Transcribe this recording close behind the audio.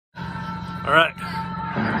All right,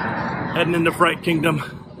 heading into Fright Kingdom.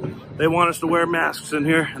 They want us to wear masks in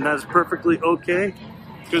here, and that is perfectly okay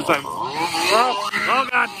because I'm. Oh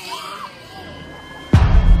God.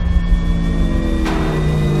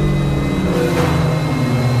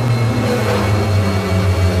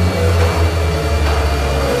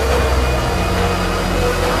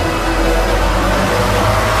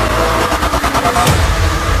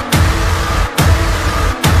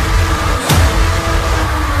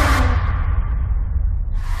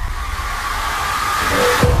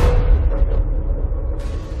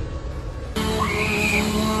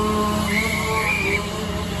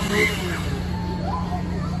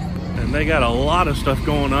 They got a lot of stuff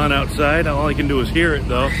going on outside. All I can do is hear it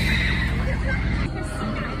though.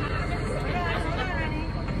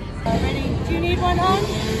 Ready? Do you need one on?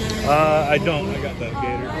 I don't. I got that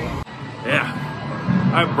gator.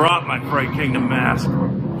 Yeah. I brought my Fright Kingdom mask.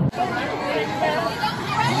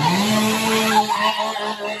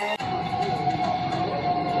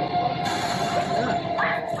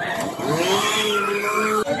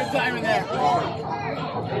 Good time in there.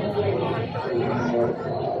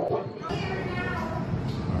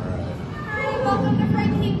 Welcome to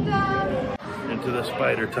Fright Kingdom. Into the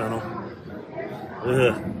spider tunnel.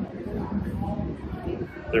 Ugh.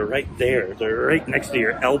 They're right there. They're right next to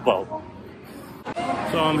your elbow.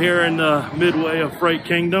 So I'm here in the midway of Fright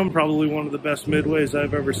Kingdom, probably one of the best midways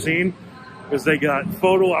I've ever seen, because they got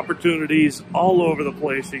photo opportunities all over the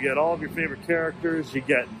place. You get all of your favorite characters. You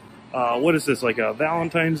get, what is this, like a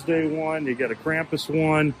Valentine's Day one? You get a Krampus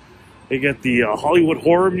one. You get the Hollywood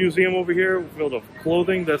Horror Museum over here, filled with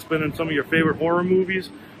clothing that's been in some of your favorite horror movies.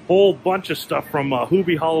 Whole bunch of stuff from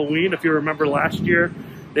Hubie Halloween. If you remember last year,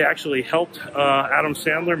 they actually helped Adam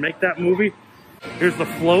Sandler make that movie. Here's the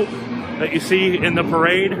float that you see in the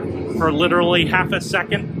parade for literally half a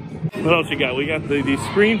second. What else you got? We got these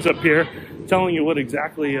screens up here telling you what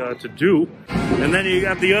exactly to do. And then you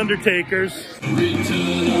got the Undertakers.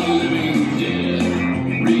 Return of the living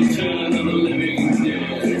dead. Return of the living dead.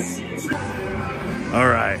 All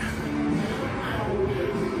right.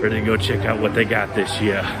 Ready to go check out what they got this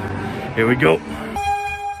year. Here we go.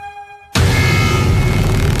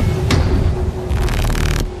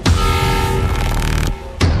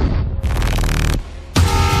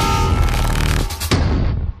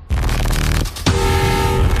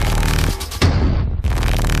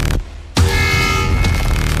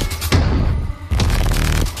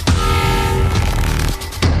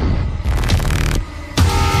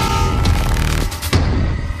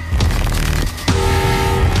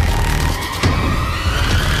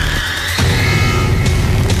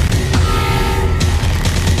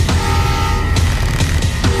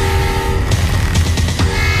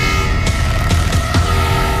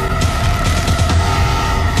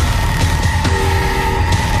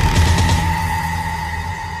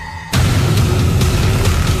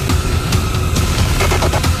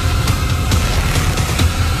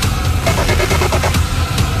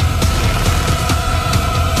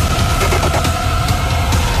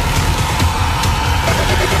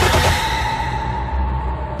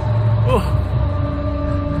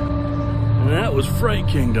 Fright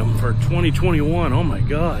Kingdom for 2021. Oh my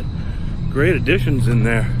God, great additions in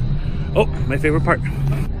there. Oh, my favorite part.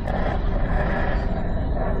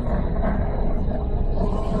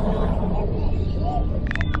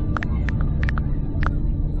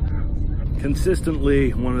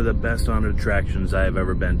 Consistently one of the best haunted attractions I have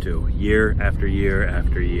ever been to, year after year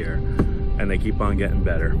after year, and they keep on getting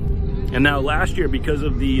better. And now last year, because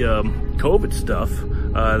of the COVID stuff,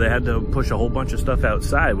 they had to push a whole bunch of stuff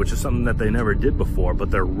outside, which is something that they never did before,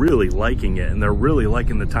 but they're really liking it, and they're really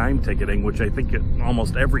liking the time ticketing, which I think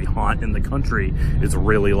almost every haunt in the country is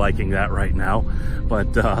really liking that right now.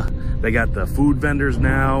 But they got the food vendors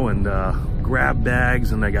now, and grab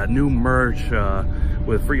bags, and they got new merch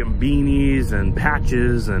with freaking beanies and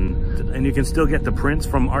patches, and you can still get the prints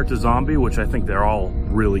from Art to Zombie, which I think they're all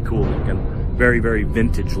really cool looking, very, very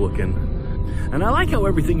vintage looking. And I like how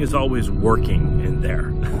everything is always working in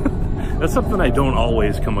there. That's something I don't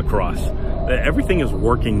always come across. Everything is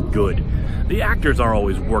working good. The actors are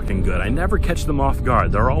always working good. I never catch them off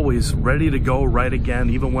guard. They're always ready to go right again,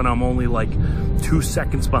 even when I'm only like 2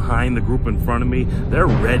 seconds behind the group in front of me. They're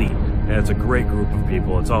ready. And it's a great group of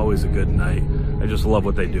people. It's always a good night. I just love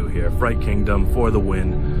what they do here. Fright Kingdom for the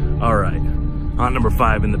win. All right, haunt number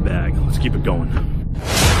 5 in the bag. Let's keep it going.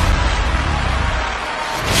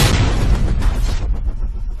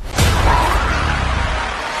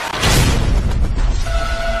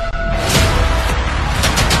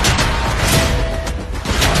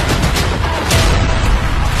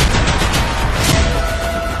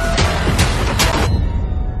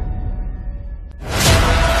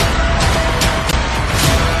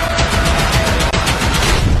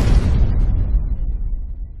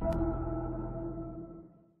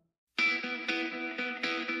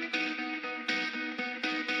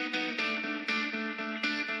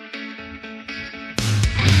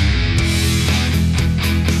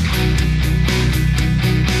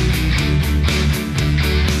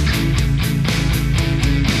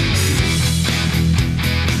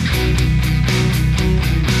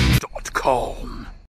 Oh.